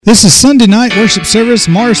This is Sunday night worship service,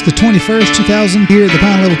 March the 21st, 2000, here at the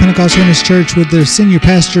Pine Level Pentecostal Holiness Church with their senior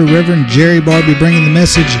pastor, Reverend Jerry Barbee, bringing the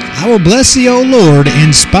message, I will bless thee, O Lord,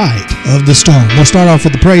 in spite of the storm. We'll start off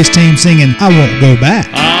with the praise team singing, I Won't Go Back.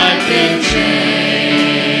 I've been changed,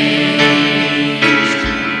 healed,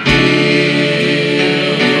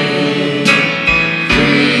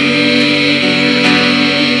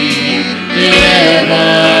 free,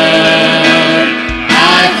 delivered. I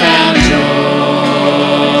found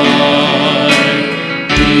joy,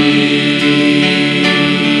 peace,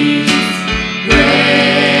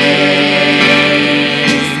 grace,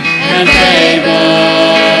 and favor.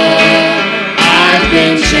 I've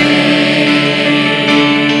been changed,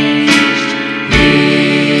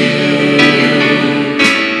 healed,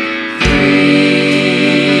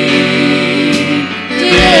 free,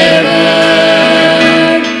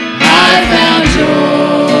 delivered. I found joy,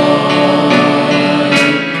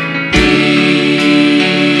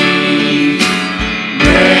 peace,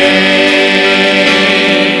 grace,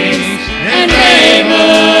 and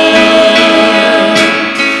favor.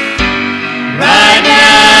 Right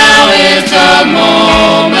now is the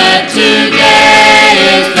moment, today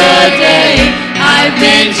is the day. I've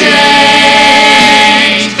been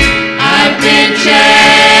changed, I've been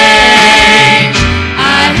changed.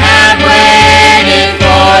 I have waited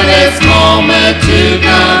for this moment to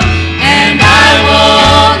come, and I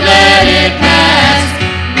won't let it pass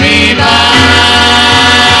me by.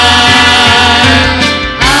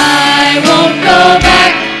 I won't go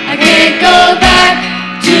back, I can't go back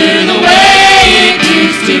to the way it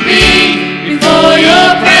used to be before your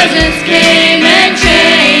presence came and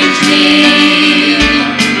changed me.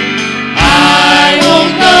 I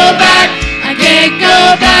won't go back, I can't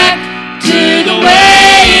go back to the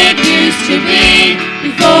way it used to be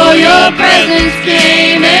before your presence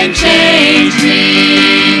came and changed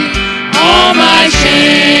me. All my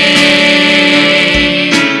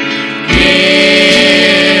shame,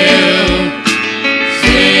 guilt,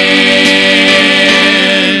 sin,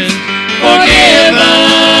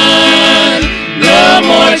 forgiven, no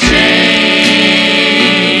more chains,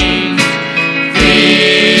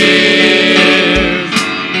 fears.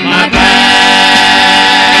 My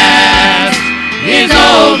past is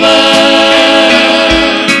over.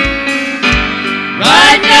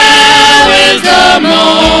 Right now is the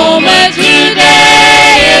moment,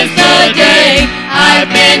 today is the day. I've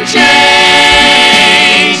been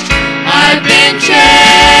changed, I've been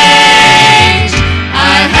changed.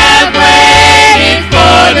 I have waited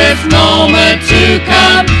for this moment to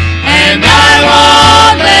come, and I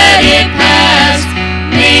won't let it pass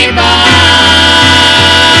me by.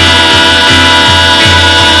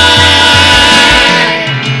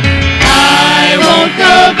 I won't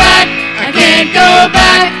go back, I can't go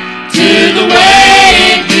back to the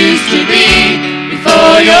way it used to be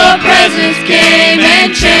before your presence came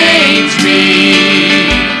and changed me.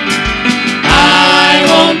 I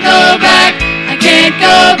won't go back, I can't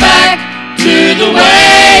go back to the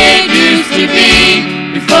way it used to be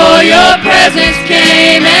before your presence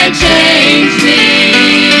came and changed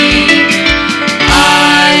me.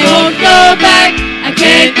 I won't go back, I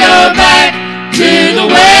can't go back to the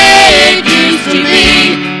way it used to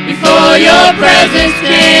be before your presence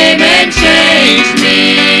came and changed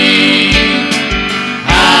me.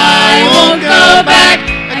 I won't go back,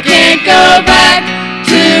 I can't go back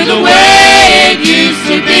to the way it used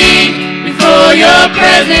to be before your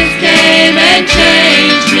presence came and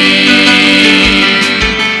changed me.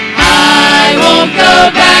 I won't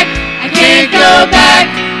go back, I can't go back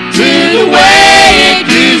to the way it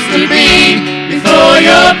used to be before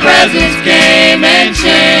your presence came and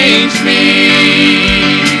changed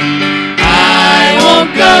me. I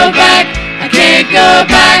won't go back, I can't go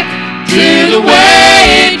back to the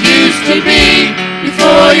way it used to be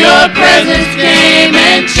before your presence came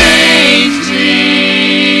and changed me.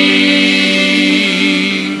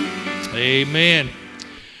 Amen.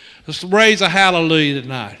 Let's raise a hallelujah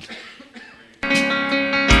tonight.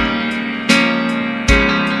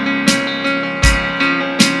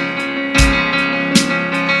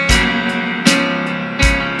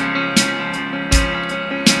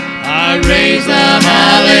 I raise a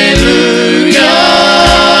hallelujah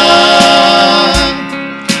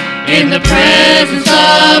in the presence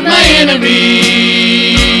of my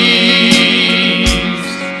enemies.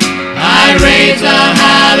 I raise a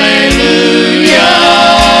hallelujah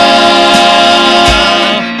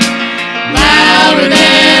louder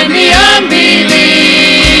than the unbelief.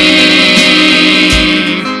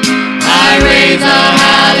 I raise a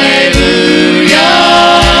hallelujah.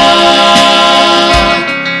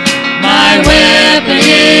 My weapon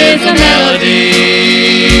is a melody.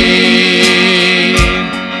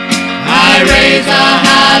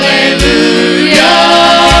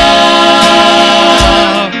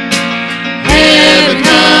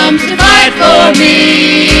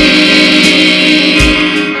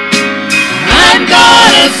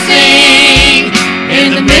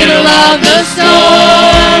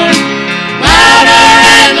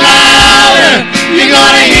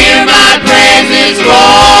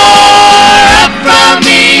 roar. Up from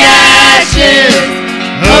the ashes,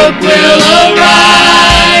 hope will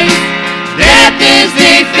arise. Death is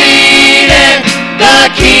defeated, the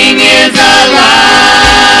King is alive.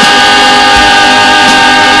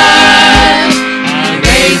 I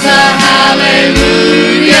raise a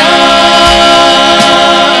hallelujah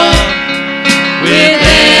with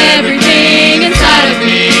everything inside of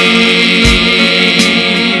me.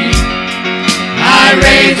 I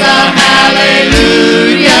raise a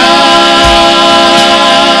hallelujah.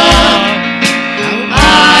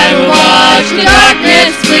 I will watch the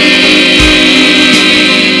darkness flee.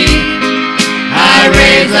 I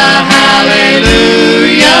raise a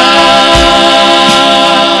hallelujah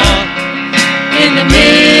in the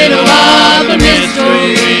middle of the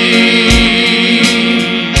mystery.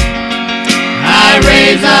 I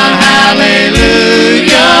raise a hallelujah.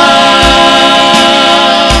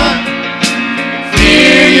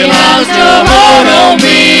 Fear you lost a hold on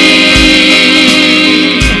me.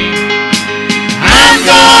 I'm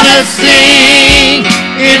gonna sing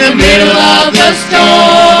in the middle of the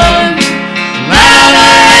storm.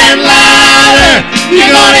 Louder and louder,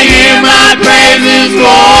 you're gonna hear my praises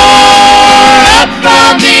roar. Up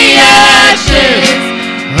from the ashes,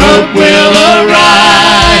 hope will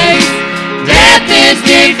arise. Death is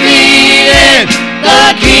defeated,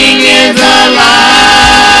 the King is alive.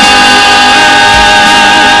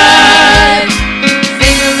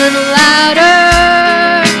 Sing a little louder.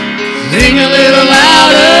 Sing a little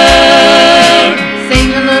louder. Sing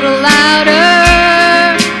a little louder.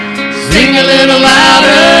 Sing a little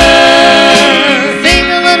louder. Sing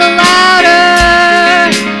a little louder.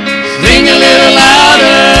 Sing a little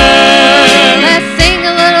louder. Let's sing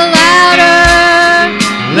a little louder.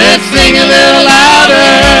 Let's sing a little louder.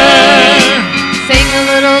 Sing a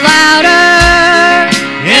little louder.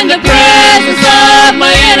 In the presence of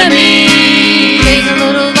my enemy. Sing a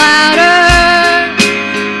little louder.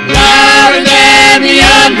 Louder than the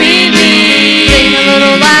unbelief. Sing a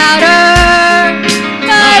little louder.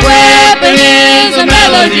 My weapon is a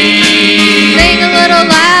melody. Sing a little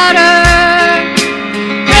louder.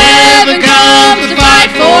 Heaven comes to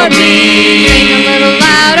fight for me. Sing a little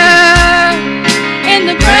louder. In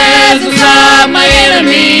the presence of my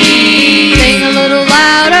enemy. Sing a little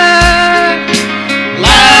louder.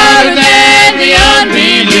 Louder than the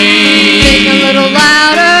unbelief. Sing a little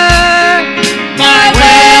louder. My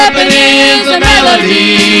weapon is a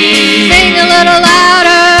melody. Sing a little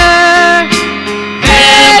louder.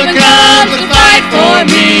 Heaven comes to fight for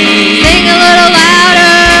me. Sing a little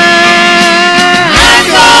louder. I'm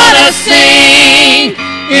gonna sing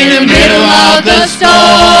in the middle of the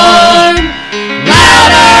storm.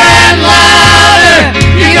 Louder and louder,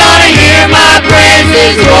 you're gonna hear my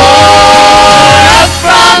praises roar. Up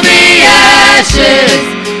from the ashes,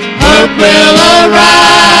 hope will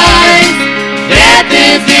arise. Death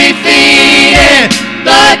is defeated,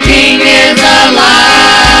 the King is alive.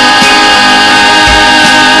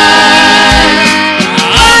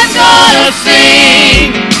 I'm gonna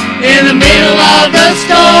sing in the middle of the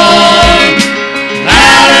storm.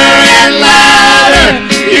 Louder and louder,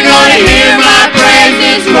 you're gonna hear my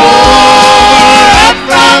praises roar. Up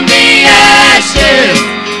from the ashes,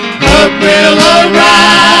 hope will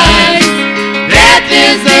arise. Death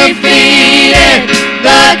is defeated,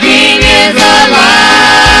 the King is alive.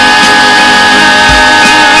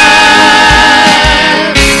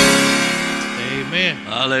 Amen.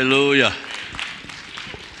 Hallelujah.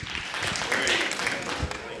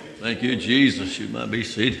 Thank you, Jesus. You might be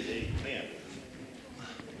seated.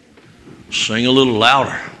 Sing a little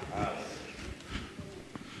louder.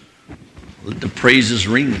 Let the praises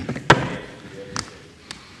ring.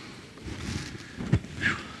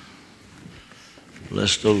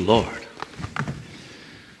 Bless the Lord.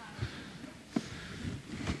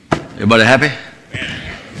 Everybody happy?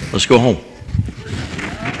 Let's go home.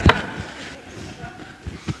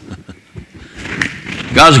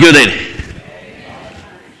 God's good, ain't he?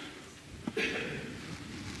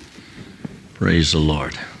 Praise the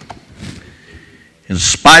Lord. In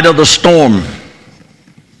spite of the storm,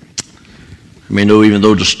 I mean, even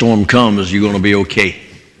though the storm comes, you're going to be okay.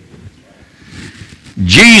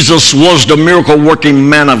 Jesus was the miracle-working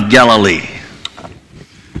man of Galilee.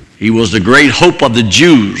 He was the great hope of the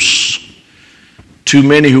Jews. Too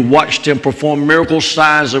many who watched him perform miracles,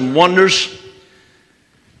 signs, and wonders.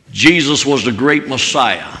 Jesus was the great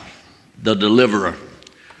Messiah, the deliverer.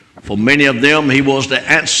 For many of them, he was the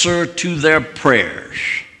answer to their prayers,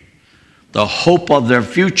 the hope of their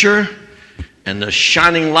future, and the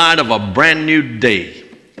shining light of a brand new day.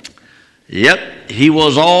 Yet, he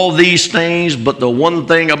was all these things, but the one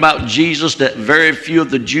thing about Jesus that very few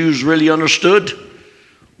of the Jews really understood,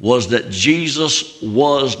 was that Jesus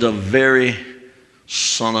was the very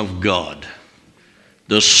Son of God,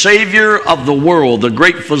 the Savior of the world, the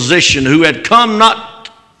great physician who had come not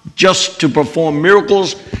just to perform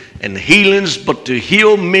miracles and healings, but to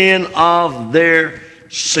heal men of their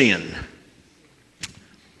sin.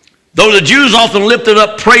 Though the Jews often lifted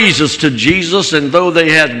up praises to Jesus, and though they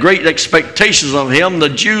had great expectations of him, the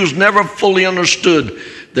Jews never fully understood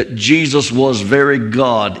that Jesus was very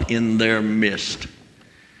God in their midst.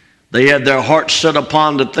 They had their hearts set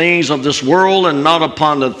upon the things of this world and not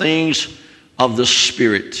upon the things of the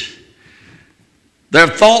Spirit. Their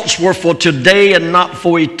thoughts were for today and not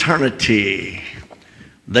for eternity.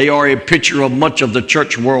 They are a picture of much of the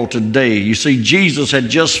church world today. You see, Jesus had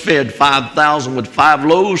just fed 5,000 with 5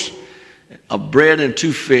 loaves of bread and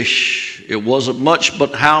 2 fish. It wasn't much,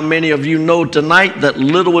 but how many of you know tonight that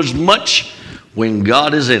little is much when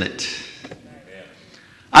God is in it?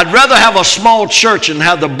 I'd rather have a small church and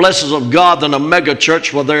have the blessings of God than a mega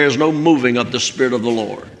church where there is no moving of the Spirit of the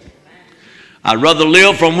Lord. I'd rather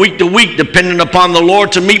live from week to week depending upon the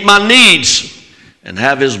Lord to meet my needs and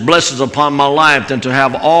have his blessings upon my life than to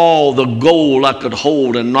have all the gold I could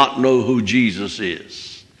hold and not know who Jesus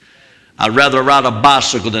is. I'd rather ride a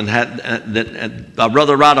bicycle and have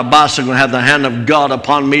the hand of God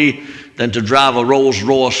upon me than to drive a Rolls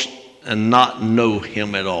Royce and not know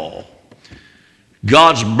him at all.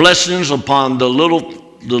 God's blessings upon the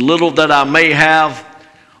little that I may have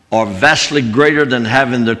are vastly greater than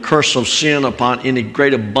having the curse of sin upon any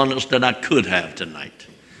great abundance that I could have tonight.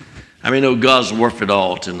 I mean, God's worth it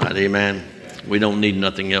all tonight, amen? We don't need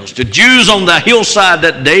nothing else. The Jews on the hillside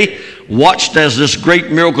that day watched as this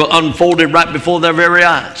great miracle unfolded right before their very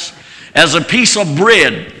eyes. As a piece of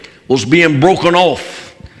bread was being broken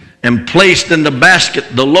off and placed in the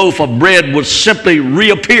basket, the loaf of bread would simply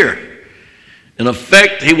reappear. In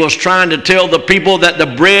effect, he was trying to tell the people that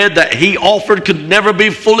the bread that he offered could never be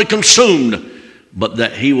fully consumed, but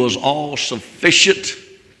that he was all sufficient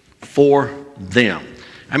for them.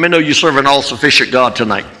 How many know you serve an all-sufficient God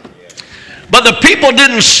tonight? But the people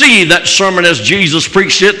didn't see that sermon as Jesus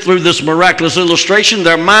preached it through this miraculous illustration.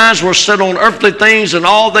 Their minds were set on earthly things, and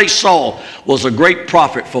all they saw was a great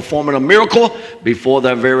prophet performing a miracle before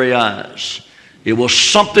their very eyes. It was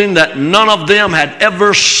something that none of them had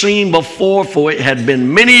ever seen before, for it had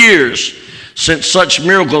been many years since such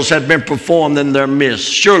miracles had been performed in their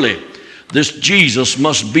midst. Surely this Jesus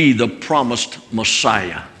must be the promised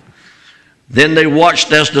Messiah. Then they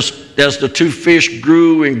watched as the 2 fish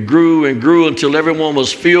grew and grew and grew until everyone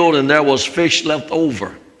was filled and there was fish left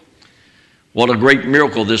over. What a great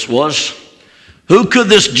miracle this was. Who could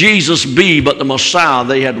this Jesus be but the Messiah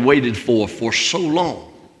they had waited for so long?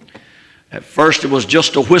 At first it was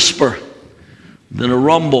just a whisper, then a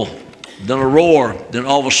rumble, then a roar, then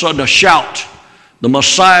all of a sudden a shout. The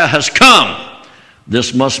Messiah has come.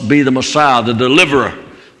 This must be the Messiah, the deliverer.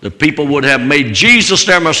 The people would have made Jesus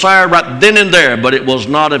their Messiah right then and there, but it was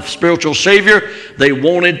not a spiritual Savior they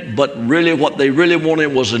wanted, but really what they really wanted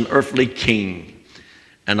was an earthly king.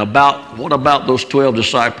 And what about those 12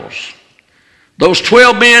 disciples? Those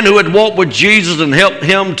 12 men who had walked with Jesus and helped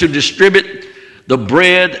him to distribute the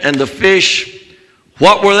bread and the fish,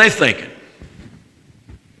 what were they thinking?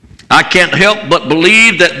 I can't help but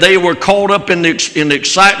believe that they were caught up in the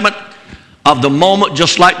excitement of the moment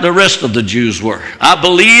just like the rest of the Jews were. I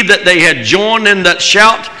believe that they had joined in that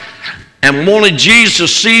shout and wanted Jesus to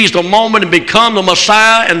seize the moment and become the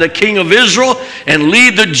Messiah and the King of Israel and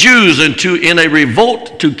lead the Jews in a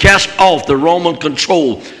revolt to cast off the Roman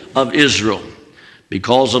control of Israel.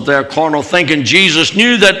 Because of their carnal thinking, Jesus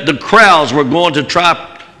knew that the crowds were going to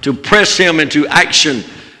try to press him into action,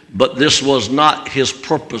 but this was not his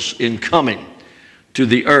purpose in coming to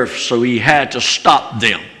the earth, so he had to stop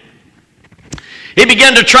them. He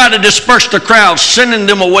began to try to disperse the crowd, sending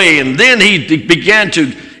them away, and then he began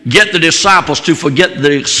to get the disciples to forget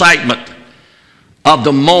the excitement of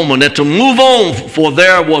the moment and to move on, for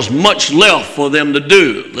there was much left for them to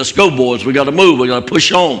do. Let's go, boys. We got to move. We got to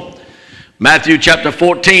push on. Matthew chapter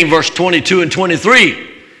 14, verse 22 and 23.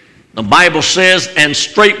 The Bible says, and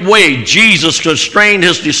straightway Jesus constrained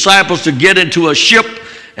his disciples to get into a ship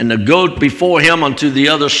and to go before him unto the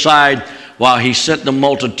other side while he sent the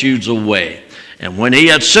multitudes away. And when he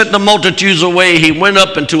had sent the multitudes away, he went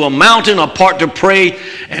up into a mountain apart to pray.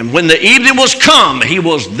 And when the evening was come, he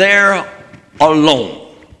was there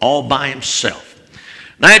alone, all by himself.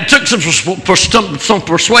 Now it took some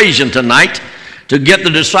persuasion tonight to get the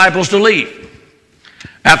disciples to leave.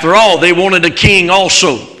 After all, they wanted a king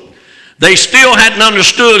also. They still hadn't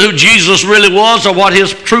understood who Jesus really was or what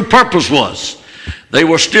his true purpose was. They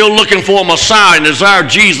were still looking for a Messiah and desired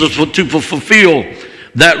Jesus to fulfill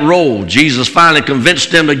that role. Jesus finally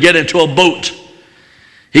convinced them to get into a boat.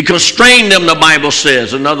 He constrained them, the Bible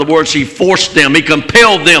says. In other words, he forced them. He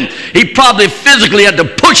compelled them. He probably physically had to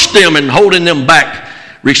push them and holding them back,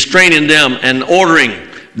 restraining them and ordering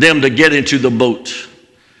them to get into the boat.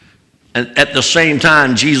 And at the same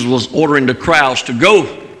time, Jesus was ordering the crowds to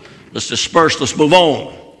go. Let's disperse, let's move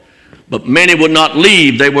on. But many would not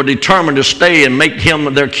leave. They were determined to stay and make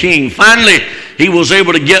him their king. Finally, he was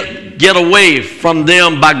able to get away from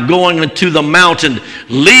them by going into the mountain,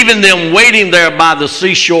 leaving them waiting there by the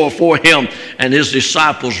seashore for him and his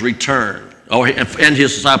disciples return, and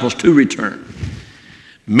his disciples to return.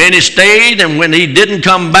 Many stayed, and when he didn't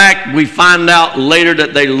come back, we find out later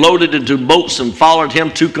that they loaded into boats and followed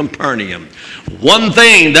him to Capernaum. One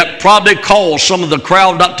thing that probably caused some of the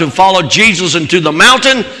crowd not to follow Jesus into the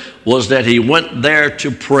mountain was that he went there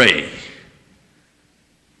to pray.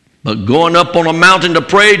 But going up on a mountain to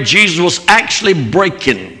pray, Jesus was actually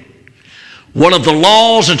breaking one of the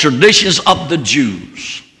laws and traditions of the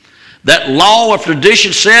Jews. That law or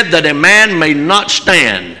tradition said that a man may not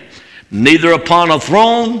stand neither upon a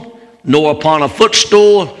throne, nor upon a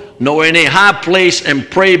footstool, nor any high place and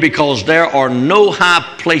pray, because there are no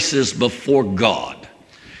high places before God.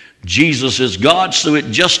 Jesus is God, so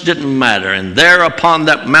it just didn't matter. And there upon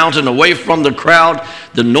that mountain, away from the crowd,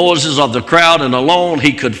 the noises of the crowd, and alone,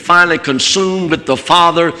 he could finally consume with the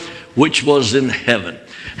Father which was in heaven.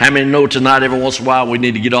 How many know tonight, every once in a while, we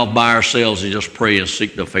need to get off by ourselves and just pray and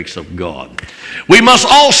seek the face of God? We must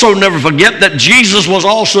also never forget that Jesus was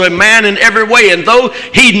also a man in every way. And though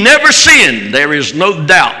he never sinned, there is no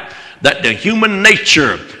doubt that the human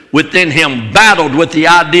nature within him battled with the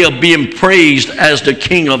idea of being praised as the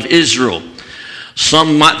King of Israel.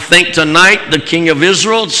 Some might think tonight, the King of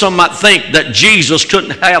Israel, some might think that Jesus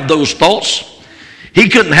couldn't have those thoughts. He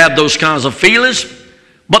couldn't have those kinds of feelings.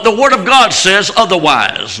 But the Word of God says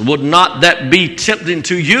otherwise. Would not that be tempting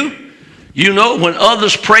to you? You know, when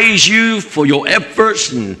others praise you for your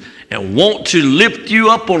efforts and want to lift you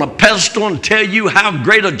up on a pedestal and tell you how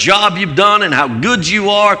great a job you've done and how good you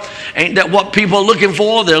are, ain't that what people are looking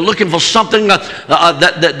for? They're looking for something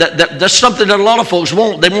that's something that a lot of folks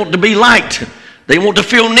want. They want to be liked. They want to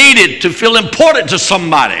feel needed, to feel important to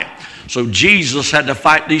somebody. So Jesus had to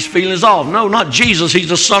fight these feelings off. No, not Jesus. He's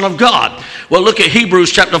the Son of God. Well, look at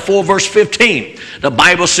Hebrews chapter 4, verse 15. The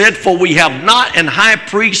Bible said, "For we have not an high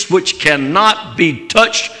priest which cannot be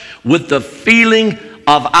touched with the feeling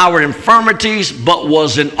of our infirmities, but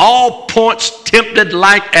was in all points tempted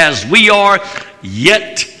like as we are,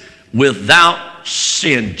 yet without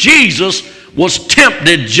sin." Jesus was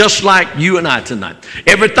tempted just like you and I tonight.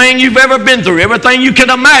 Everything you've ever been through, everything you can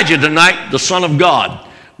imagine tonight, the Son of God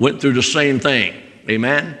went through the same thing.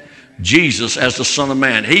 Amen? Jesus as the Son of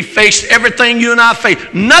Man. He faced everything you and I face.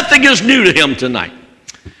 Nothing is new to him tonight.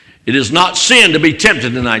 It is not sin to be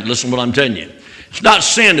tempted tonight. Listen to what I'm telling you. It's not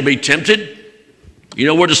sin to be tempted. You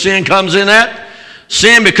know where the sin comes in at?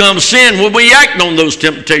 Sin becomes sin when we act on those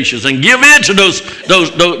temptations and give in to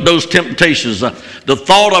those temptations. The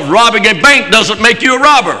thought of robbing a bank doesn't make you a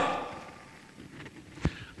robber.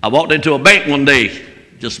 I walked into a bank one day,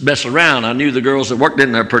 just messing around. I knew the girls that worked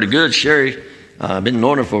in there pretty good. Sherry, I've been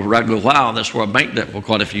knowing her for a right good while. That's where I banked that for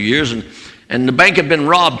quite a few years. And the bank had been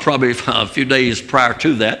robbed probably a few days prior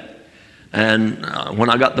to that. And when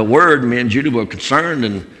I got the word, me and Judy were concerned,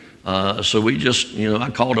 and so we just,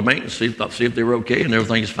 I called the bank and see if they were okay, and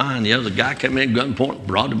everything's fine. Yeah, the guy came in, gunpoint,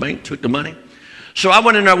 robbed the bank, took the money. So I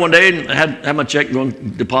went in there one day and had my check,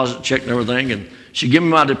 deposit check and everything, and she gave me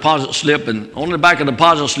my deposit slip, and on the back of the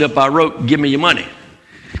deposit slip I wrote, "Give me your money."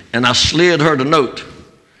 And I slid her the note.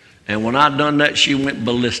 And when I done that, she went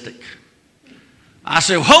ballistic. I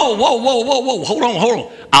said, whoa, hold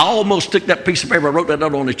on. I almost took that piece of paper, I wrote that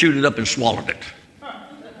note on, and chewed it up and swallowed it.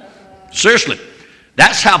 Seriously.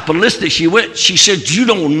 That's how ballistic she went. She said, "You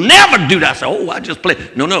don't never do that." I said, I just play.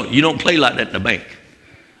 No, you don't play like that in the bank.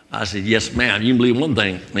 I said, "Yes, ma'am. You can believe one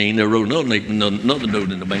thing. They ain't never wrote another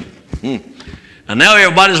note in the bank." And now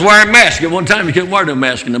everybody's wearing masks. At one time you couldn't wear no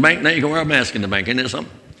mask in the bank. Now you can wear a mask in the bank. Ain't that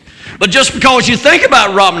something? But just because you think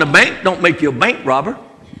about robbing a bank, don't make you a bank robber.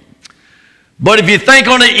 But if you think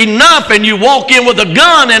on it enough and you walk in with a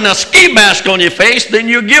gun and a ski mask on your face, then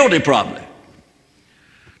you're guilty probably.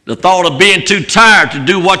 The thought of being too tired to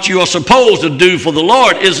do what you are supposed to do for the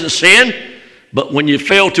Lord isn't sin, but when you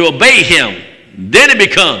fail to obey him, then it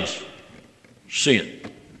becomes sin.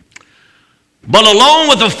 But along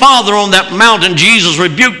with the Father on that mountain, Jesus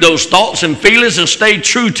rebuked those thoughts and feelings and stayed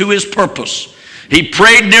true to his purpose. He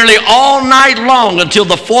prayed nearly all night long until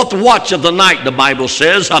the fourth watch of the night, the Bible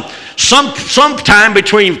says. Sometime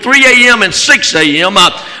between 3 a.m. and 6 a.m.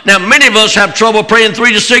 Now, many of us have trouble praying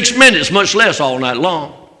 3 to 6 minutes, much less all night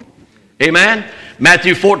long. Amen?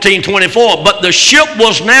 Matthew 14:24. But the ship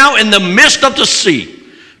was now in the midst of the sea,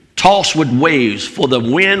 tossed with waves, for the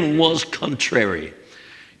wind was contrary.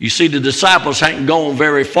 You see, the disciples hadn't gone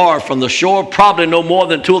very far from the shore, probably no more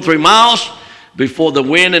than 2 or 3 miles, before the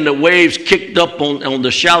wind and the waves kicked up on the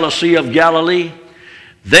shallow Sea of Galilee.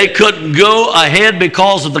 They couldn't go ahead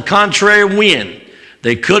because of the contrary wind.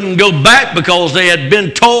 They couldn't go back because they had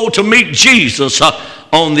been told to meet Jesus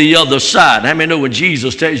on the other side. How many know when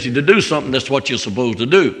Jesus tells you to do something, that's what you're supposed to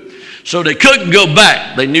do? So they couldn't go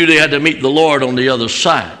back. They knew they had to meet the Lord on the other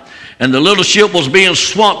side. And the little ship was being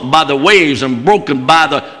swamped by the waves and broken by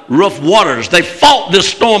the rough waters. They fought this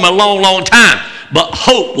storm a long, long time, but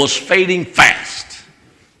hope was fading fast.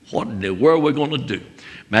 What in the world are we going to do?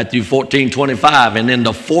 Matthew 14:25, and in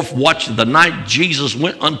the fourth watch of the night, Jesus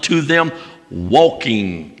went unto them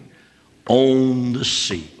walking on the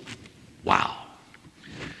sea. Wow.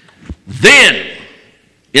 Then,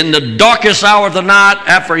 in the darkest hour of the night,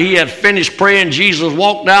 after he had finished praying, Jesus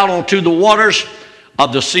walked out onto the waters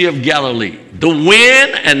of the Sea of Galilee. The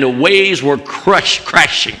wind and the waves were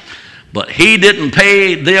crashing, but he didn't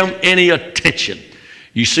pay them any attention.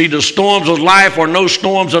 You see, the storms of life are no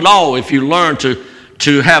storms at all if you learn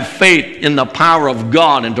to have faith in the power of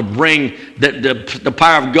God and to bring the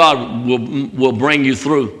power of God will bring you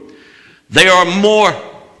through. They are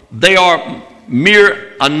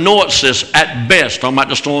mere annoyances at best. Talking about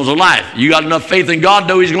the storms of life. You got enough faith in God,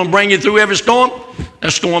 though He's going to bring you through every storm?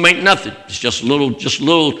 That storm ain't nothing. It's just a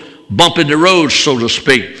little bump in the road, so to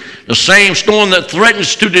speak. The same storm that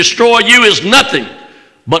threatens to destroy you is nothing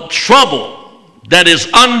but trouble that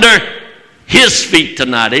is under His feet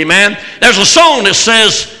tonight. Amen. There's a song that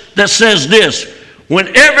says this: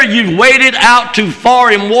 whenever you've waded out too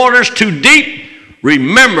far in waters too deep,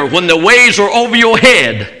 remember when the waves are over your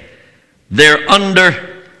head, they're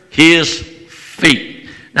under His feet.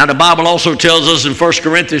 Now, the Bible also tells us in 1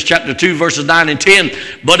 Corinthians chapter 2, verses 9 and 10,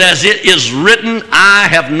 but as it is written, I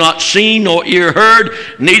have not seen nor ear heard,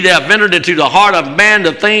 neither have entered into the heart of man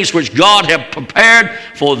the things which God hath prepared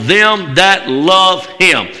for them that love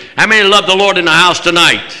Him. How many love the Lord in the house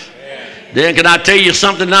tonight? Amen. Then can I tell you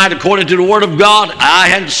something tonight, according to the Word of God? I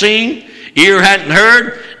hadn't seen, ear hadn't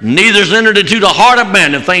heard, neither's entered into the heart of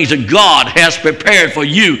man the things that God has prepared for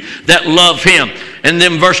you that love Him. And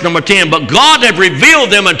then verse number 10, but God hath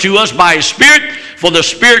revealed them unto us by His Spirit, for the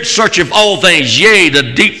Spirit searcheth all things, yea,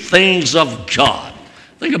 the deep things of God.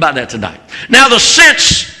 Think about that tonight. Now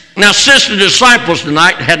since the disciples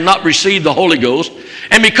tonight had not received the Holy Ghost,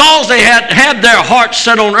 and because they had their hearts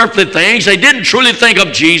set on earthly things, they didn't truly think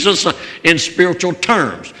of Jesus in spiritual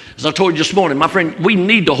terms. As I told you this morning, my friend, we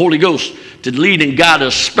need the Holy Ghost to lead and guide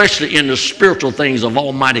us, especially in the spiritual things of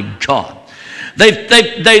Almighty God.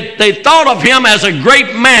 They thought of Him as a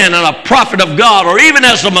great man and a prophet of God, or even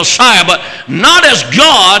as the Messiah, but not as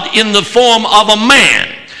God in the form of a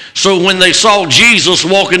man. So when they saw Jesus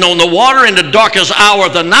walking on the water in the darkest hour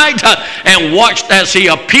of the night and watched as He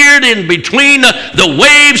appeared in between the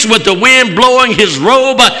waves with the wind blowing His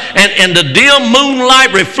robe and the dim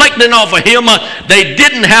moonlight reflecting off of Him, they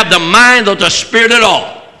didn't have the mind of the Spirit at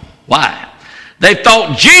all. Why? They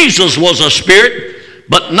thought Jesus was a spirit,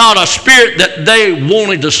 but not a spirit that they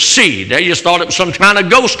wanted to see. They just thought it was some kind of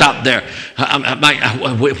ghost out there.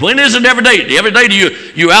 When is it every day? Every day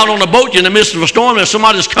you're out on a boat, you're in the midst of a storm, and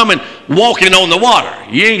somebody's coming walking on the water.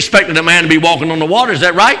 You ain't expecting a man to be walking on the water, is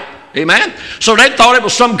that right? Amen? So they thought it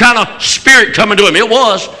was some kind of spirit coming to him. It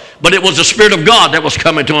was, but it was the Spirit of God that was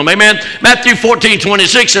coming to him. Amen? Matthew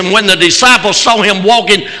 14:26, and when the disciples saw Him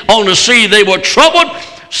walking on the sea, they were troubled,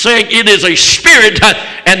 saying, it is a spirit,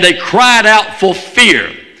 and they cried out for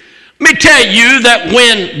fear. Let me tell you that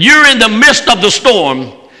when you're in the midst of the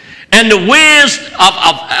storm and the winds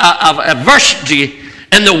of adversity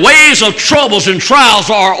and the waves of troubles and trials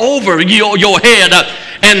are over your head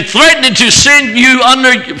and threatening to send you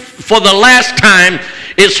under for the last time,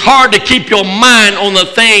 it's hard to keep your mind on the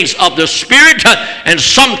things of the Spirit, and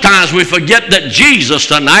sometimes we forget that Jesus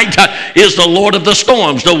tonight is the Lord of the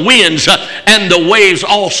storms, the winds, and the waves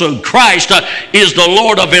also. Christ is the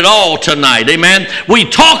Lord of it all tonight. Amen. We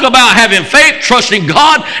talk about having faith, trusting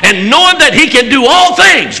God, and knowing that He can do all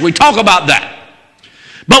things. We talk about that.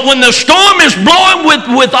 But when the storm is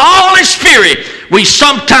blowing with all its fury, we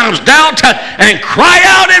sometimes doubt and cry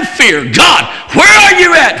out in fear. God, where are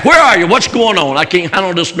you at? Where are you? What's going on? I can't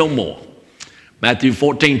handle this no more. Matthew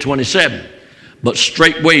 14:27. But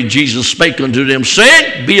straightway Jesus spake unto them,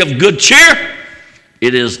 saying, be of good cheer,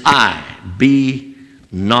 It is I. Be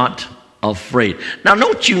not afraid. Now,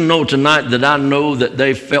 don't you know tonight that I know that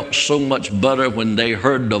they felt so much better when they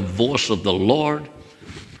heard the voice of the Lord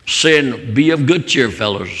saying, be of good cheer,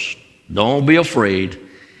 fellas. Don't be afraid.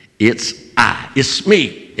 It's I. It's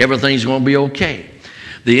me. Everything's going to be okay.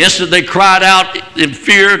 The instant they cried out in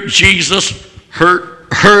fear, Jesus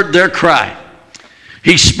heard their cry.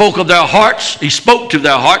 He spoke of their hearts. He spoke to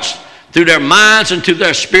their hearts through their minds and to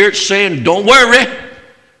their spirits, saying, don't worry.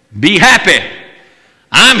 Be happy.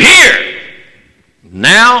 I'm here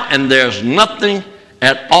now, and there's nothing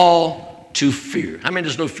at all to fear. I mean,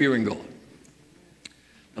 there's no fear in God.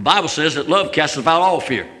 The Bible says that love casteth out all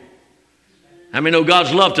fear. How many know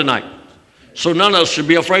God's love tonight? So none of us should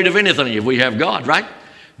be afraid of anything if we have God, right?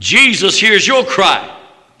 Jesus hears your cry.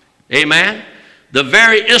 Amen. The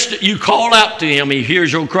very instant you call out to him, he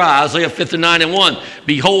hears your cry. Isaiah 59:1.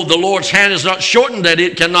 Behold, the Lord's hand is not shortened that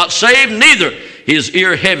it cannot save, neither his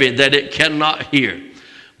ear heavy that it cannot hear.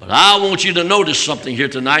 But I want you to notice something here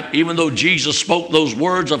tonight. Even though Jesus spoke those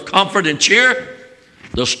words of comfort and cheer,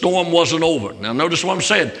 the storm wasn't over. Now notice what I'm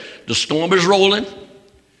saying. The storm is rolling.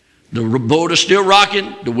 The boat is still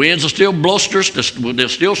rocking. The winds are still boisterous. They're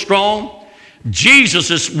still strong.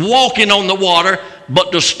 Jesus is walking on the water,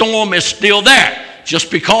 but the storm is still there.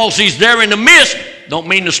 Just because he's there in the midst don't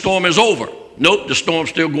mean the storm is over. Nope, the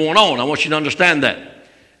storm's still going on. I want you to understand that.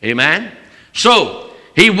 Amen? So,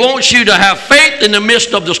 he wants you to have faith in the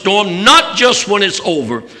midst of the storm, not just when it's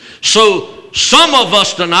over. So, some of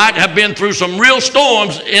us tonight have been through some real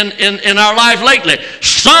storms in our life lately.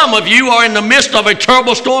 Some of you are in the midst of a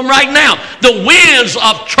terrible storm right now. The winds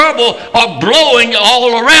of trouble are blowing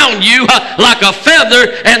all around you like a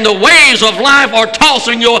feather, and the waves of life are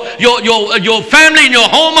tossing your family and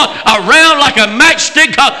your home around like a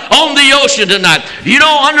matchstick on the ocean tonight. You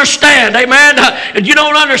don't understand, amen? You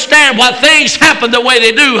don't understand why things happen the way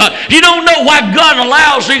they do. You don't know why God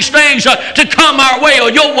allows these things to come our way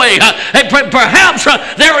or your way. Perhaps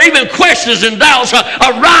there are even questions and doubts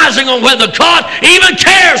arising on whether God even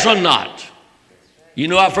cares or not. You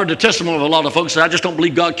know, I've heard the testimony of a lot of folks say, I just don't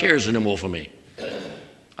believe God cares anymore for me.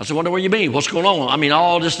 I said, wonder what you mean? What's going on? I mean,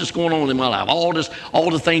 all this that's going on in my life, all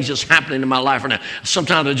the things that's happening in my life right now.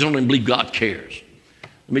 Sometimes I just don't even believe God cares.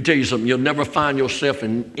 Let me tell you something. You'll never find yourself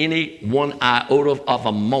in any one iota of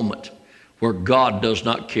a moment where God does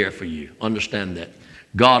not care for you. Understand that.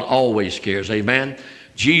 God always cares. Amen.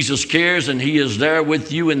 Jesus cares, and he is there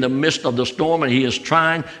with you in the midst of the storm, and he is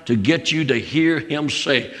trying to get you to hear him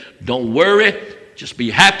say, don't worry, just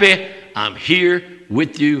be happy. I'm here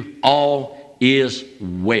with you. All is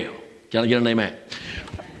well. Can I get an amen?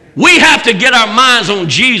 We have to get our minds on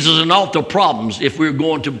Jesus and off the problems if we're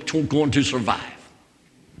going to survive.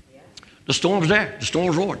 The storm's there. The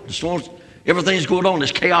storm's roaring. Everything's going on.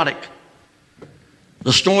 It's chaotic.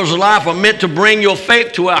 The storms of life are meant to bring your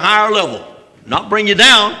faith to a higher level. Not bring you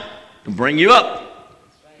down, to bring you up.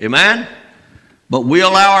 Amen? But we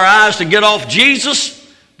allow our eyes to get off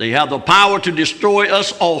Jesus. They have the power to destroy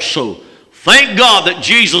us also. Thank God that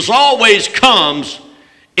Jesus always comes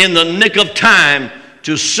in the nick of time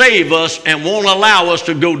to save us and won't allow us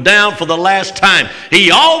to go down for the last time.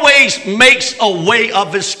 He always makes a way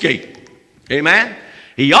of escape. Amen?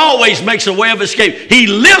 He always makes a way of escape. He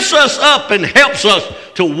lifts us up and helps us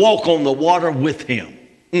to walk on the water with him.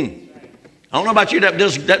 I don't know about you, that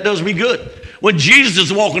does me good. When Jesus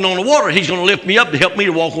is walking on the water, he's going to lift me up to help me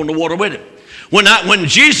to walk on the water with him. When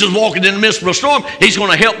Jesus is walking in the midst of a storm, he's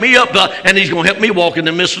going to help me up and he's going to help me walk in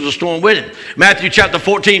the midst of the storm with him. Matthew chapter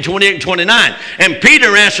 14, 28 and 29. And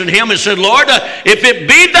Peter answered him and said, Lord, if it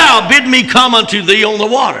be thou, bid me come unto thee on the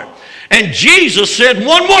water. And Jesus said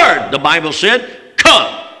one word. The Bible said,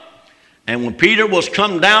 come. And when Peter was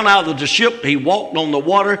come down out of the ship, he walked on the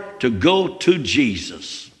water to go to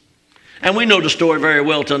Jesus. And we know the story very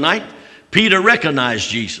well tonight. Peter recognized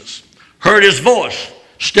Jesus, heard his voice,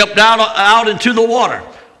 stepped out into the water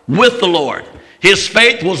with the Lord. His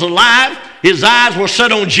faith was alive. His eyes were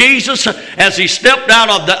set on Jesus as he stepped out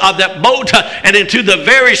of that boat and into the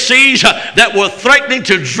very seas that were threatening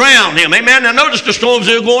to drown him. Amen. Now notice the storms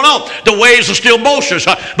that are going on. The waves are still boisterous.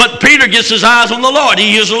 But Peter gets his eyes on the Lord.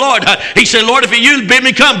 He hears the Lord. He said, Lord, if you bid me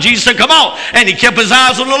come. Jesus said, come on. And he kept his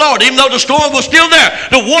eyes on the Lord. Even though the storm was still there,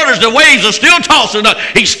 the waters, the waves are still tossing.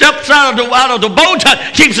 He steps out of the boat,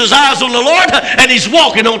 keeps his eyes on the Lord, and he's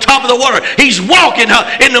walking on top of the water. He's walking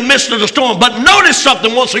in the midst of the storm. But notice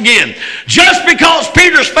something once again. Just because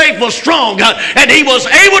Peter's faith was strong and he was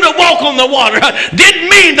able to walk on the water didn't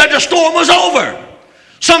mean that the storm was over.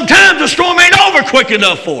 Sometimes the storm ain't over quick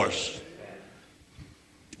enough for us.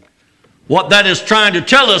 What that is trying to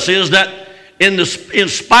tell us is that in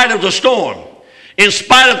spite of the storm, In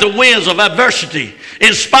spite of the winds of adversity,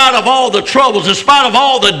 in spite of all the troubles, in spite of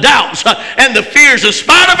all the doubts and the fears, in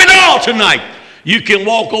spite of it all tonight, you can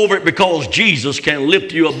walk over it because Jesus can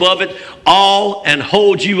lift you above it all and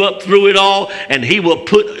hold you up through it all, and he will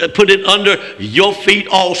put it under your feet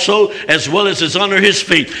also, as well as it's under his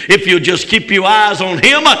feet. If you just keep your eyes on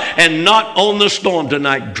him and not on the storm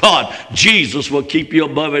tonight, God, Jesus will keep you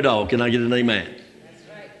above it all. Can I get an amen? That's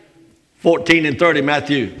right. 14 and 30,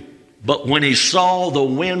 Matthew. But when he saw the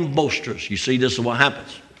wind boisterous, you see, this is what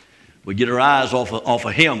happens. We get our eyes off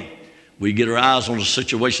of him. We get our eyes on the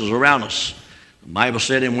situations around us. The Bible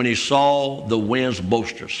said, and when he saw the winds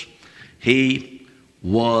boisterous, he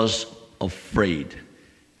was afraid.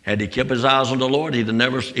 Had he kept his eyes on the Lord, he'd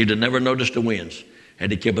have never noticed the winds. Had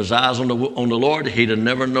he kept his eyes on the Lord, he'd have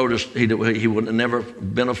never noticed, he would have never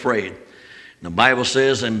been afraid. And the Bible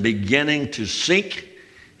says, and beginning to sink,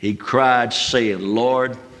 he cried, saying,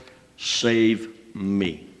 Lord, save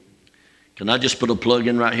me. Can I just put a plug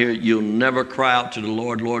in right here? You'll never cry out to the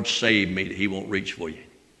Lord, Lord, save me, that he won't reach for you.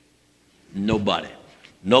 Nobody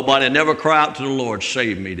never cry out to the Lord,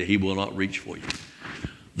 save me, that he will not reach for you.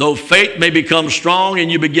 Though faith may become strong and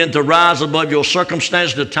you begin to rise above your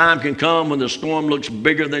circumstance, the time can come when the storm looks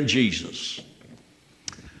bigger than Jesus.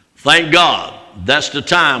 Thank God, that's the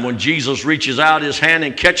time when Jesus reaches out his hand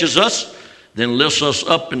and catches us, then lifts us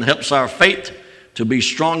up and helps our faith to be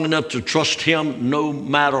strong enough to trust him no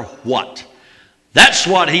matter what. That's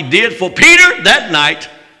what he did for Peter that night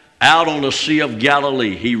out on the Sea of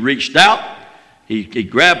Galilee. He reached out, he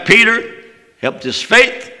grabbed Peter, helped his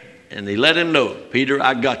faith, and he let him know, Peter,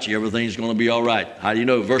 I got you. Everything's going to be all right. How do you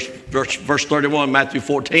know? Verse 31, Matthew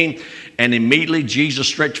 14, and immediately Jesus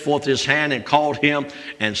stretched forth his hand and called him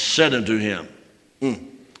and said unto him,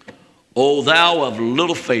 O thou of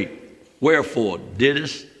little faith, wherefore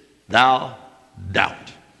didst thou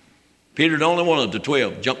doubt? Peter, the only one of the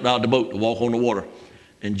 12, jumped out of the boat to walk on the water.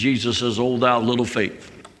 And Jesus says, O thou of little faith.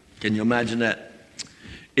 Can you imagine that?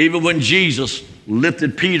 Even when Jesus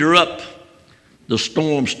lifted Peter up, the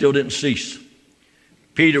storm still didn't cease.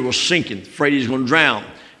 Peter was sinking, afraid he's going to drown.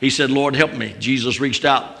 He said, Lord, help me. Jesus reached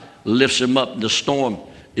out, lifts him up. The storm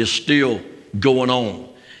is still going on.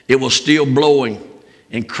 It was still blowing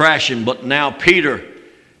and crashing, but now Peter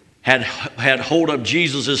had hold of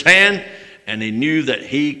Jesus' hand, and he knew that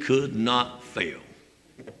he could not fail,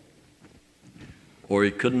 or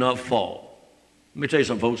he could not fall. Let me tell you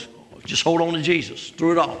something, folks. Just hold on to Jesus.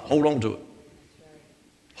 Through it all, hold on to it.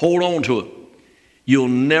 Hold on to it. You'll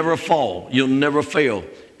never fall. You'll never fail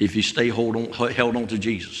if you stay held on to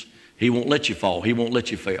Jesus. He won't let you fall. He won't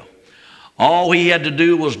let you fail. All he had to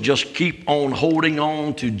do was just keep on holding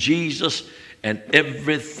on to Jesus, and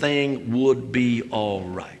everything would be all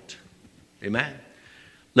right. Amen.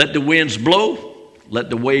 Let the winds blow. Let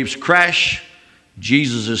the waves crash.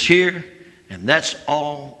 Jesus is here, and that's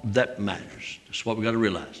all that matters. That's what we got to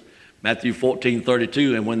realize. Matthew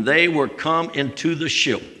 14:32, and when they were come into the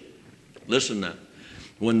ship, listen now,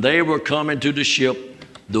 when they were come into the ship,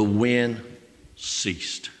 the wind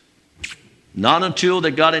ceased. Not until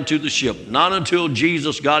they got into the ship, not until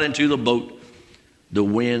Jesus got into the boat, the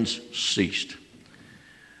winds ceased.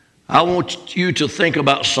 I want you to think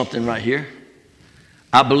about something right here.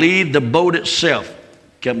 I believe the boat itself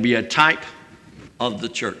can be a type of the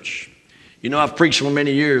church. You know, I've preached for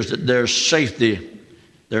many years that there's safety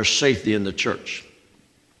in the church.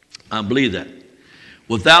 I believe that.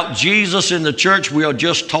 Without Jesus in the church, we are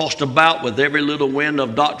just tossed about with every little wind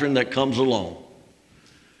of doctrine that comes along.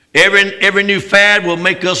 Every new fad will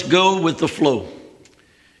make us go with the flow.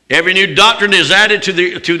 Every new doctrine is added to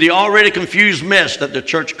the already confused mess that the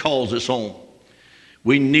church calls its own.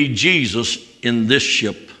 We need Jesus in this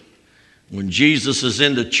ship. When Jesus is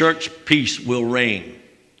in the church, peace will reign.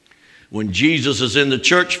 When Jesus is in the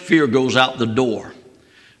church, fear goes out the door.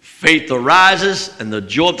 Faith arises, and the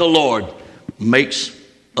joy of the Lord makes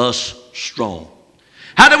us strong.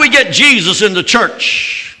 How do we get Jesus in the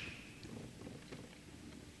church?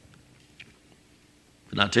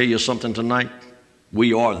 Can I tell you something tonight?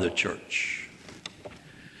 We are the church.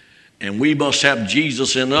 And we must have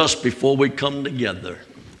Jesus in us before we come together.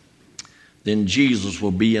 Then Jesus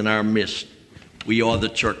will be in our midst. We are the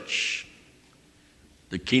church.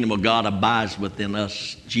 The kingdom of God abides within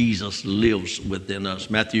us. Jesus lives within us.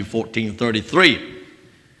 Matthew 14:33.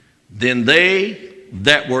 Then they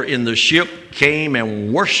that were in the ship came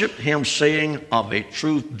and worshiped him, saying, Of a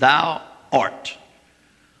truth thou art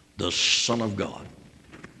the Son of God.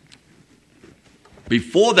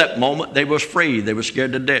 Before that moment, they were afraid. They were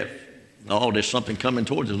scared to death. Oh, there's something coming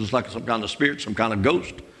towards us. It looks like some kind of spirit, some kind of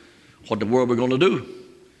ghost. What the world are we going to do?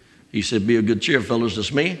 He said, be of good cheer, fellows,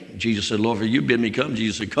 it's me. Jesus said, Lord, for you bid me come.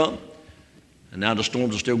 Jesus said, come. And now the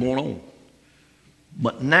storms are still going on.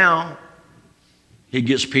 But now he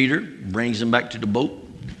gets Peter, brings him back to the boat.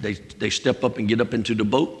 They step up and get up into the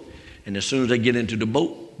boat. And as soon as they get into the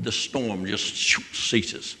boat, the storm just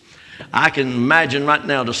ceases. I can imagine right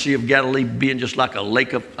now the Sea of Galilee being just like a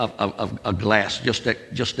lake of glass, just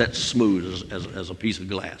that smooth as a piece of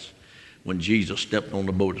glass. When Jesus stepped on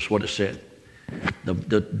the boat, that's what it said.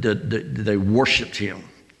 They worshiped him.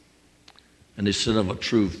 And they said, of a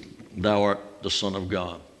truth, thou art the Son of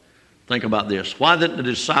God. Think about this. Why didn't the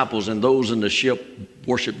disciples and those in the ship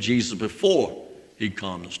worship Jesus before he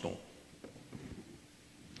calmed the storm?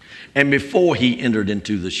 And before he entered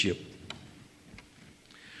into the ship?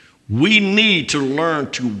 We need to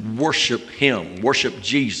learn to worship him, worship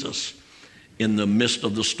Jesus in the midst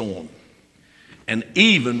of the storm. And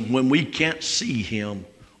even when we can't see him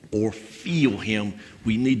or feel him,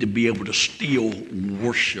 we need to be able to still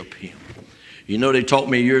worship him. You know, they taught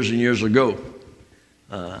me years and years ago,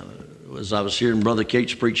 as I was hearing Brother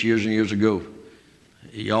Cates preach years and years ago,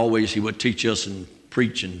 he would teach us and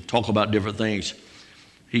preach and talk about different things.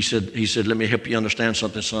 He said, let me help you understand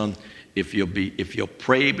something, son. If you'll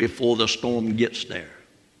pray before the storm gets there,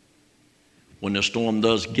 when the storm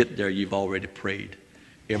does get there, you've already prayed.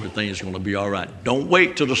 Everything is going to be all right. Don't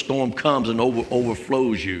wait till the storm comes and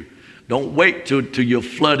overflows you. Don't wait till you're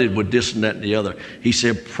flooded with this and that and the other. He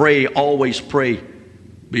said, pray, always pray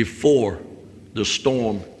before the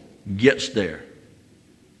storm gets there.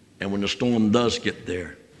 And when the storm does get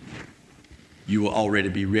there, you will already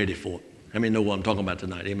be ready for it. How many know what I'm talking about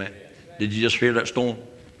tonight? Amen. Did you just hear that storm?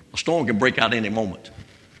 A storm can break out any moment.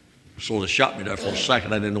 Sort of shocked me there for a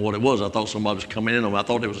second. I didn't know what it was. I thought somebody was coming in on me. I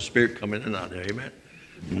thought there was a spirit coming in out there. Amen.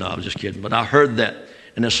 No, I was just kidding. But I heard that.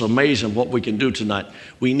 And it's amazing what we can do tonight.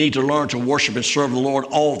 We need to learn to worship and serve the Lord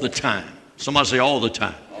all the time. Somebody say all the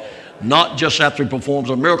time. Not just after he performs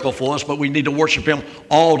a miracle for us, but we need to worship him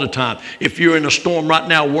all the time. If you're in a storm right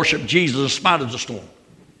now, worship Jesus in spite of the storm.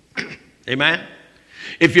 Amen.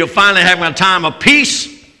 If you're finally having a time of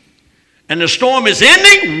peace and the storm is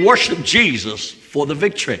ending, worship Jesus for the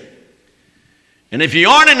victory. And if you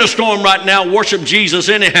aren't in the storm right now, worship Jesus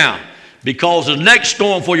anyhow, because the next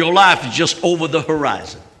storm for your life is just over the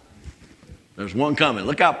horizon. There's one coming.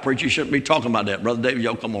 Look out, preacher. You shouldn't be talking about that. Brother David,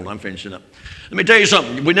 y'all come on. I'm finishing up. Let me tell you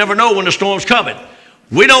something. We never know when the storm's coming.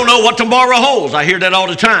 We don't know what tomorrow holds. I hear that all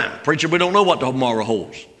the time. Preacher, we don't know what tomorrow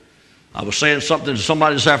holds. I was saying something to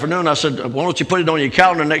somebody this afternoon. I said, why don't you put it on your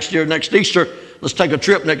calendar next year, next Easter? Let's take a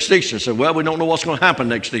trip next Easter. I said, well, we don't know what's going to happen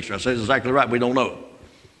next Easter. I said, that's exactly right. We don't know.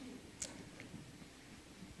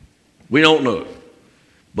 We don't know.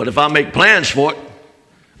 But if I make plans for it,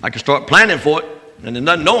 I can start planning for it, and then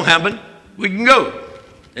nothing don't happen, we can go.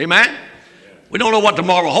 Amen? We don't know what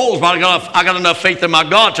tomorrow holds, but I got enough faith in my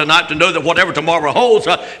God tonight to know that whatever tomorrow holds,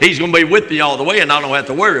 he's going to be with me all the way, and I don't have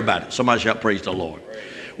to worry about it. Somebody shout, praise the Lord.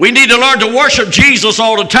 We need to learn to worship Jesus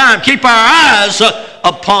all the time. Keep our eyes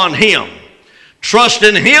upon him. Trust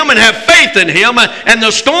in him and have faith in him, and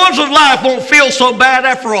the storms of life won't feel so bad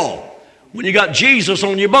after all. When you got Jesus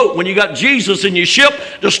on your boat, when you got Jesus in your ship,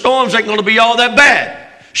 the storms ain't going to be all that bad.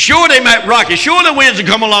 Sure, they might rock you. Sure, the winds will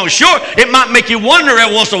come along. Sure, it might make you wonder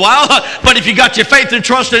every once in a while. But if you got your faith and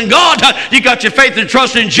trust in God, you got your faith and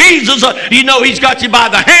trust in Jesus, you know he's got you by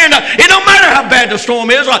the hand. It don't matter how bad the storm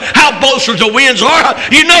is or how boisterous the winds are.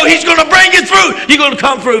 You know he's going to bring you through. You're going to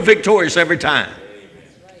come through victorious every time.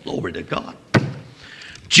 Glory to God.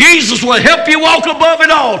 Jesus will help you walk above it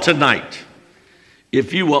all tonight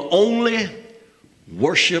if you will only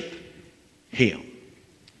worship him.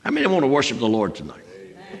 How many want to worship the Lord tonight?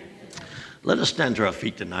 Let us stand to our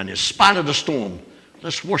feet tonight. In spite of the storm,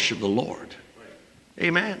 let's worship the Lord.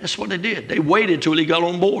 Amen. That's what they did. They waited till he got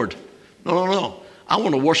on board. No. I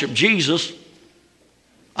want to worship Jesus.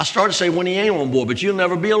 I started to say when he ain't on board, but you'll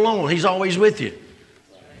never be alone. He's always with you.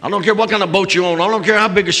 I don't care what kind of boat you're on. I don't care how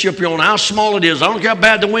big a ship you're on, how small it is. I don't care how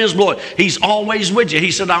bad the wind's blowing. He's always with you. He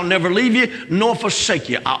said, I'll never leave you nor forsake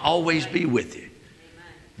you. I'll always be with you.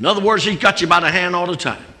 In other words, he's got you by the hand all the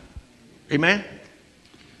time. Amen.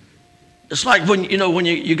 It's like when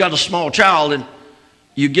you got a small child and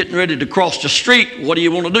you're getting ready to cross the street. What do you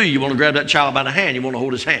want to do? You want to grab that child by the hand. You want to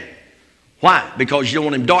hold his hand. Why? Because you don't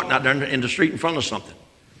want him darting out there in the street in front of something.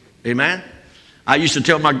 Amen. I used to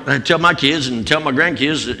tell my kids and tell my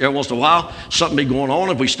grandkids that every once in a while something be going on.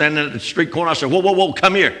 If we stand at the street corner, I say, whoa,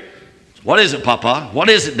 come here. What is it, Papa? What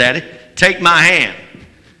is it, Daddy? Take my hand.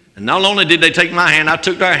 And not only did they take my hand, I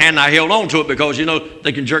took their hand and I held on to it because,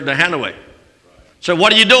 they can jerk their hand away. So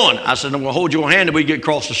what are you doing? I said, I'm going to hold your hand until we get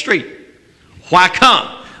across the street. Why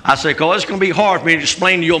come? I said, because it's going to be hard for me to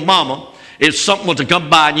explain to your mama. If something was to come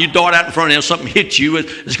by and you dart out in front of him, something hit you,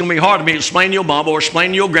 it's going to be hard for me to explain to your mama or explain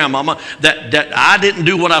to your grandmama that I didn't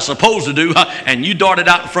do what I was supposed to do, and you darted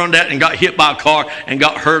out in front of that and got hit by a car and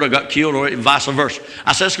got hurt or got killed or vice versa.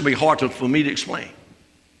 I said, it's going to be hard for me to explain.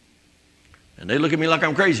 And they look at me like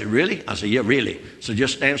I'm crazy. Really? I said, yeah, really. So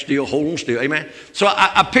just stand still, hold on still. Amen. So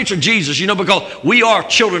I picture Jesus, because we are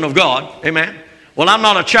children of God. Amen. Well, I'm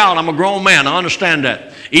not a child. I'm a grown man. I understand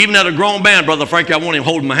that. Even as a grown man, Brother Frankie, I want him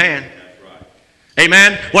holding my hand.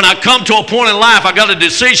 Amen. When I come to a point in life, I got a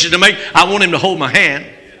decision to make. I want him to hold my hand.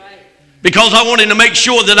 Because I want him to make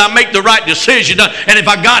sure that I make the right decision. And if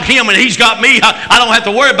I got him and he's got me, I don't have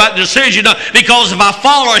to worry about the decision. Because if I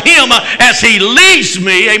follow him as he leads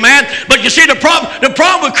me, amen. But you see, the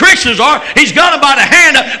problem with Christians are, he's got them by the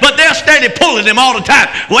hand, but they're steady pulling him all the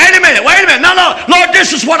time. Wait a minute. No, Lord,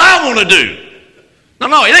 this is what I want to do.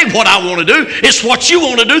 No, it ain't what I want to do. It's what you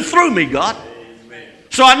want to do through me, God.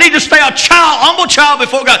 So I need to stay a child, humble child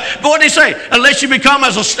before God. But what did he say? Unless you become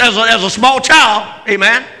as a small child,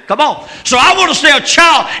 amen. Come on. So I want to stay a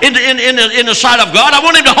child in the sight of God. I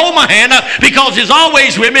want him to hold my hand because he's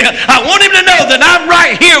always with me. I want him to know that I'm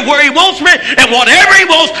right here where he wants me, and whatever he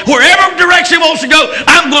wants, wherever direction he wants to go,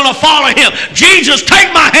 I'm going to follow him. Jesus,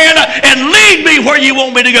 take my hand and lead me where you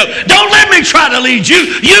want me to go. Don't let me try to lead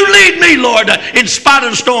you. You lead me, Lord. In spite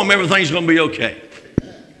of the storm, everything's going to be okay.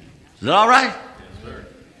 Is that all right?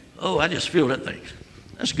 Oh, I just feel that thing.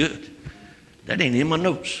 That's good. That ain't in my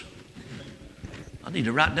notes. I need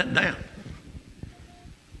to write that down.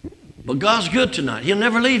 But God's good tonight. He'll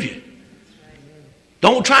never leave you.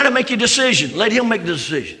 Don't try to make your decision. Let him make the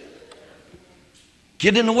decision.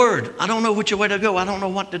 Get in the Word. I don't know which way to go. I don't know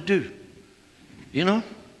what to do.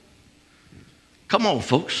 Come on,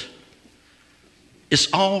 folks.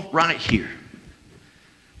 It's all right here.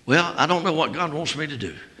 Well, I don't know what God wants me to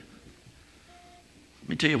do. Let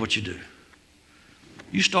me tell you what you do.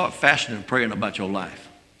 You start fasting and praying about your life.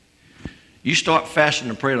 You start fasting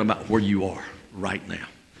and praying about where you are right now.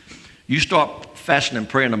 You start fasting and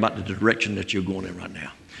praying about the direction that you're going in right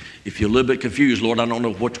now. If you're a little bit confused, Lord, I don't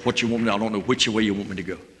know what you want me to do. I don't know which way you want me to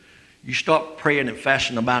go. You start praying and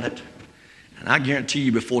fasting about it, and I guarantee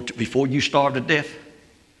you before you starve to death,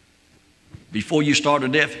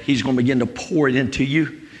 he's going to begin to pour it into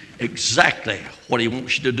you exactly what he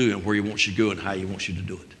wants you to do and where he wants you to go and how he wants you to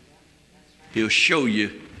do it. He'll show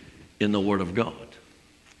you in the Word of God.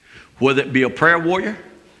 Whether it be a prayer warrior,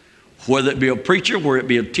 whether it be a preacher, whether it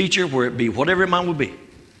be a teacher, whether it be whatever it might be,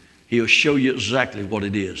 he'll show you exactly what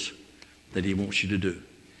it is that he wants you to do.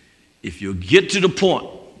 If you get to the point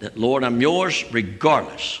that, Lord, I'm yours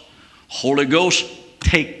regardless, Holy Ghost,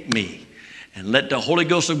 take me. And let the Holy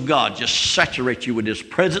Ghost of God just saturate you with his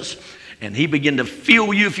presence. And he began to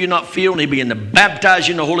fill you if you're not filled. And he began to baptize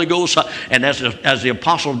you in the Holy Ghost. And as the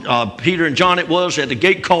apostle Peter and John it was at the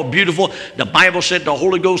gate called Beautiful, the Bible said the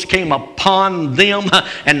Holy Ghost came upon them.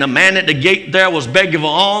 And the man at the gate there was begging for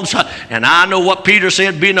alms. And I know what Peter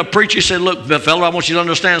said, being a preacher. He said, look, fellow, I want you to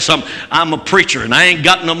understand something. I'm a preacher and I ain't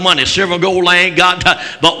got no money. Silver and gold I ain't got.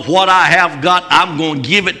 But what I have got, I'm going to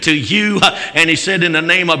give it to you. And he said, in the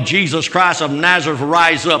name of Jesus Christ of Nazareth,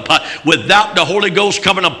 rise up. Without the Holy Ghost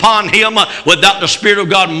coming upon him, without the Spirit of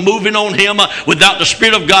God moving on him, without the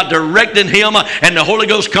Spirit of God directing him, and the Holy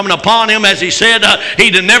Ghost coming upon him, as he said,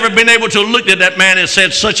 he'd have never been able to look at that man and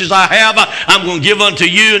said, such as I have, I'm going to give unto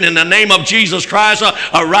you, and in the name of Jesus Christ,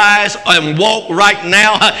 arise and walk right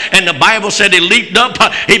now. And the Bible said he leaped up,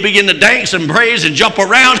 he began to dance and praise and jump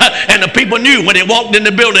around, and the people knew when he walked in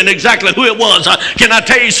the building exactly who it was. Can I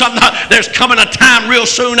tell you something? There's coming a time real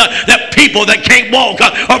soon that people that can't walk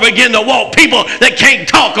or begin to walk, people that can't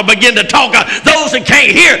talk or begin to talk, those that can't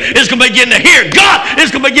hear is going to begin to hear. God is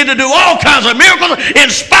going to begin to do all kinds of miracles in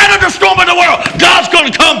spite of the storm of the world. God's going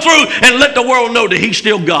to come through and let the world know that he's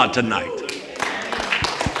still God tonight.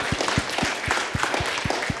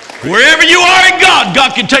 Wherever you are in God,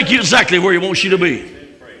 God can take you exactly where he wants you to be.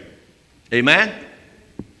 Amen.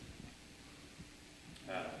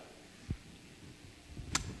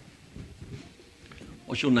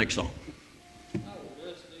 What's your next song?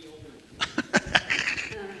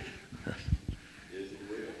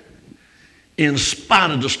 In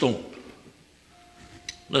spite of the storm.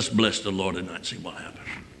 Let's bless the Lord tonight and see what happens.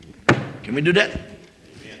 Can we do that? Amen.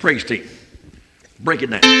 Praise team. Break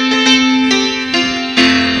it down.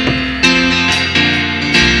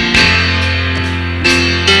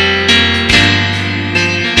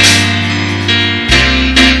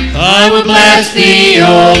 I will bless thee, O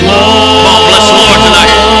Lord. Come on, bless the Lord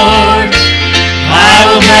tonight. I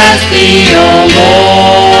will bless thee, O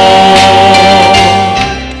Lord.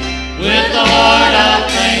 With the heart of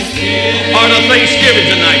thanksgiving.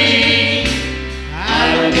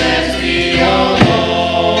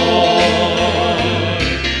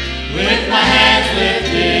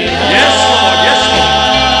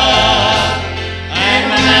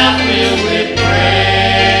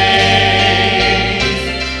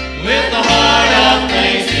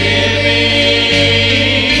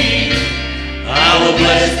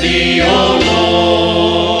 bless thee, O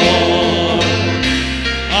Lord.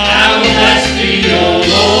 I will bless thee, O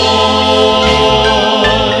Lord.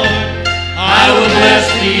 I will bless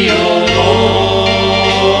thee, O Lord,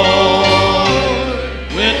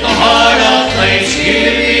 with the heart of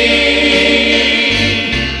thanksgiving.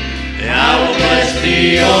 I will bless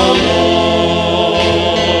thee, O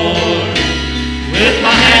Lord, with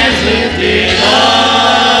my hands lifted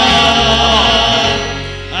up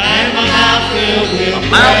and my mouth filled with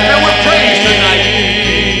praise tonight.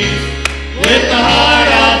 With the heart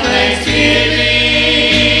of thanksgiving,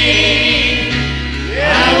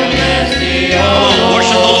 I will bless thee, O Lord.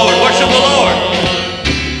 Worship the Lord, worship the Lord.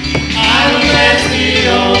 I will bless thee, O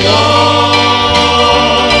Lord.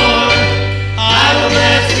 I will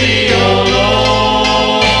bless thee, O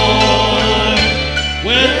Lord,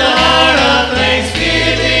 with the heart of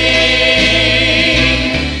thanksgiving.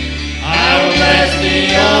 I will bless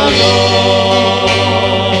thee, O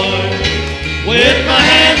Lord, with my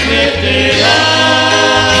hands lifted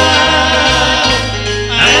up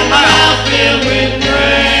and my mouth filled with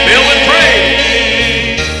praise. Filled with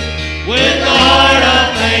praise. With the heart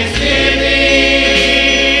of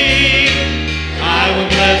thanksgiving, I will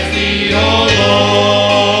bless thee, O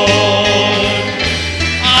Lord.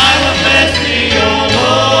 I will bless thee, O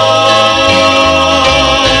Lord.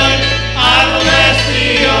 I will bless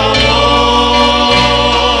thee, O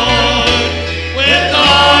Lord, with the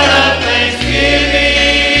heart of thanksgiving.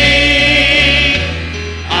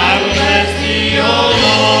 I will bless thee, O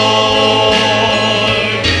Lord,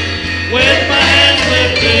 with my hands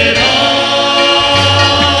lifted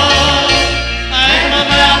up and my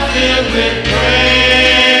mouth filled with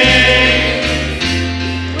praise.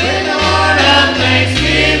 With the heart of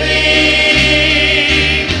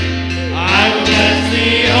thanksgiving, I will bless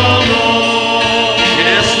thee, O Lord.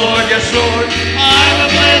 Yes, Lord, yes, Lord. I will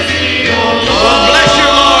bless thee, O Lord. We'll bless you,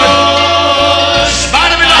 Lord. In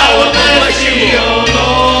spite of it all, I will we'll bless bless you, thee, O Lord. Lord.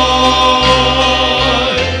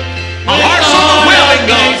 Our heart's overwhelming,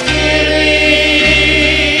 God.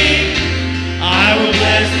 Thanksgiving, I will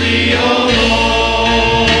bless thee, O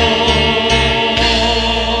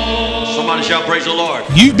Lord. Somebody shout, praise the Lord.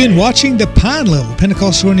 You've been watching the Pine Level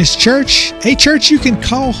Pentecostal Holiness Church, a church you can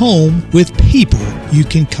call home with people you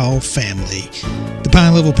can call family. The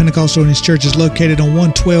Pine Level Pentecostal Holiness Church is located on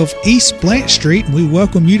 112 East Blanche Street, and we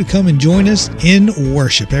welcome you to come and join us in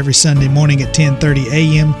worship every Sunday morning at 10:30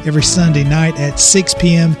 a.m., every Sunday night at 6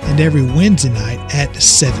 p.m., and every Wednesday night at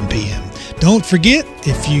 7 p.m. Don't forget,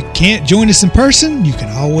 if you can't join us in person, you can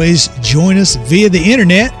always join us via the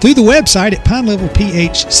internet through the website at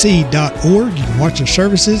pinelevelphc.org. You can watch our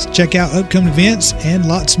services, check out upcoming events, and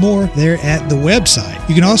lots more there at the website.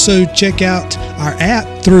 You can also check out our app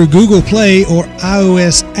through Google Play or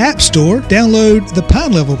iOS App Store. Download the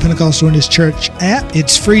Pine Level Pentecostal Holiness Church app.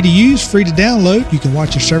 It's free to use, free to download. You can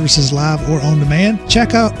watch our services live or on demand.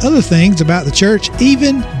 Check out other things about the church,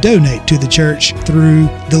 even donate to the church through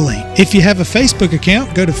the link. If you have a Facebook account,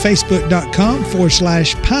 go to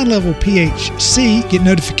facebook.com/PineLevelPHC. Get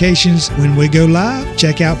notifications when we go live.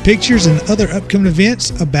 Check out pictures and other upcoming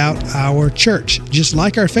events about our church. Just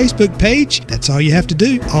like our Facebook page, that's all you have to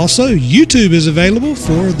do. Also, YouTube is available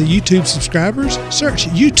for the YouTube subscribers. Search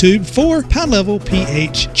YouTube for Pine Level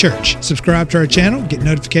PH Church. Subscribe to our channel, get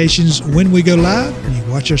notifications when we go live. You can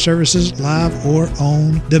watch our services live or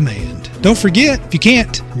on demand. Don't forget, if you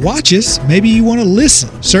can't watch us, maybe you want to listen.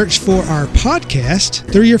 Search for our podcast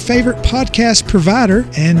through your favorite podcast provider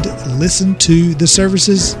and listen to the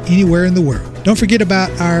services anywhere in the world. Don't forget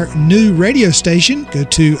about our new radio station. Go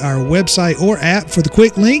to our website or app for the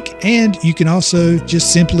quick link, and you can also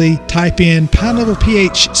just simply type in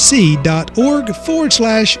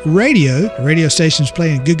pinelevelphc.org/radio. The radio station is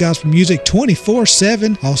playing good gospel music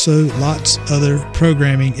 24/7. Also, lots other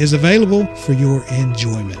programming is available for your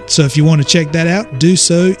enjoyment. So if you want to check that out, do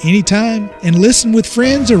so anytime and listen with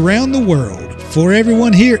friends around the world. For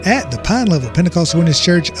everyone here at the Pine Level Pentecostal Holiness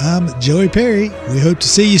Church, I'm Joey Perry. We hope to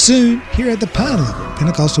see you soon here at the Pine Level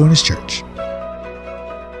Pentecostal Holiness Church.